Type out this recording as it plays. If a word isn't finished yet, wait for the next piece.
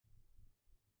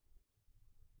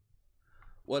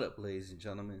What up, ladies and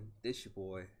gentlemen? This your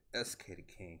boy SK the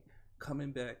King,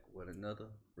 coming back with another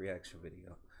reaction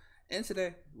video. And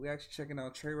today we actually checking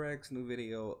out Trey Rag's new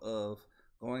video of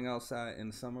going outside in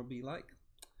the summer be like.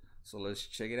 So let's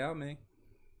check it out, man.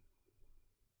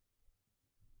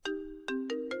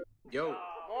 Yo. Come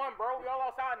on, bro. We all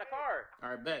outside in the car.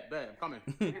 All right, bet. I'm coming.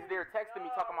 He's there texting me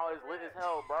talking about it's lit as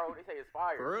hell, bro. They say it's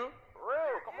fire. For real? For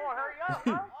real. Come on, hurry up,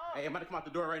 bro. Hey, I'm about to come out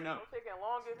the door right now. I'm taking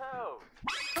long as hell.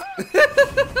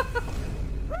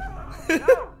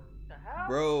 Bro. The hell?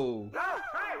 Bro. No,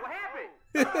 Trey, what happened?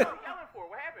 What are you yelling for?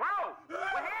 What happened? Bro,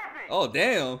 what happened? Oh,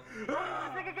 damn. This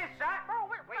nigga get shot?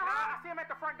 Bro, wait, nah, I see him at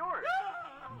the front door.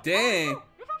 Dang. Did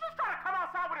you just try to come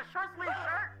outside with a short sleeve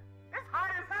shirt? It's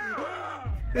hot as hell.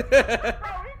 Bro,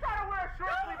 he trying to wear a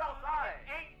short sleeve outside.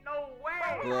 Ain't no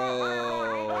way.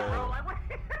 Bro.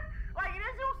 Like,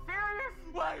 is you serious?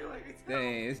 Why you ain't tell me?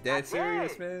 Dang, it's that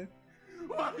serious, man?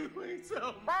 Why you ain't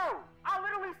tell me? Bro, I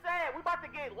literally said we about to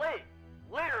get lit.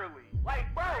 Literally.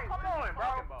 Like, bro, come on,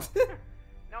 bro.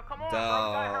 Now, come on, bro. You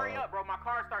gotta hurry up, bro. My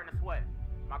car's starting to sweat.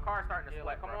 My car's starting to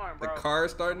sweat. Come on, bro. The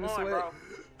car's starting to Come on, sweat?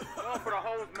 bro. Come on, for the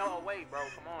hose melt away, bro.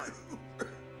 Come on.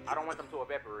 I don't want them to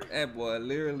evaporate. That boy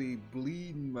literally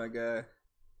bleeding, my guy.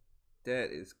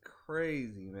 That is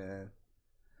crazy, man.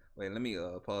 Wait, let me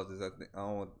pause this.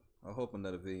 I hope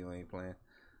another video ain't playing.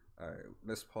 All right,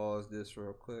 let's pause this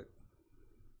real quick.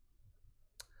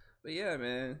 But yeah,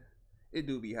 man, it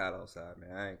do be hot outside,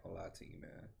 man. I ain't gonna lie to you,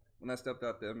 man. When I stepped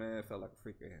out there, man, it felt like a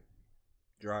freaking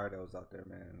dryer that was out there,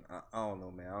 man. I don't know,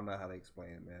 man. I don't know how to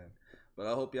explain it, man. But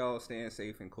I hope y'all staying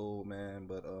safe and cool, man.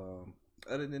 But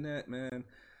other than that, man,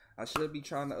 I should be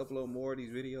trying to upload more of these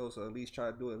videos, or at least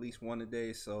try to do at least one a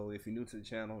day. So if you're new to the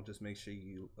channel, just make sure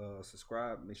you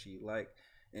subscribe, make sure you like,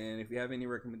 and if you have any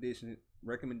recommendations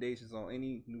on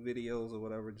any new videos or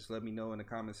whatever, just let me know in the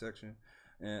comment section.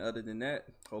 And other than that,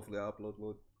 hopefully I'll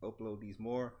upload these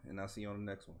more, and I'll see you on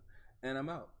the next one. And I'm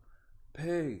out.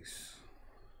 Peace.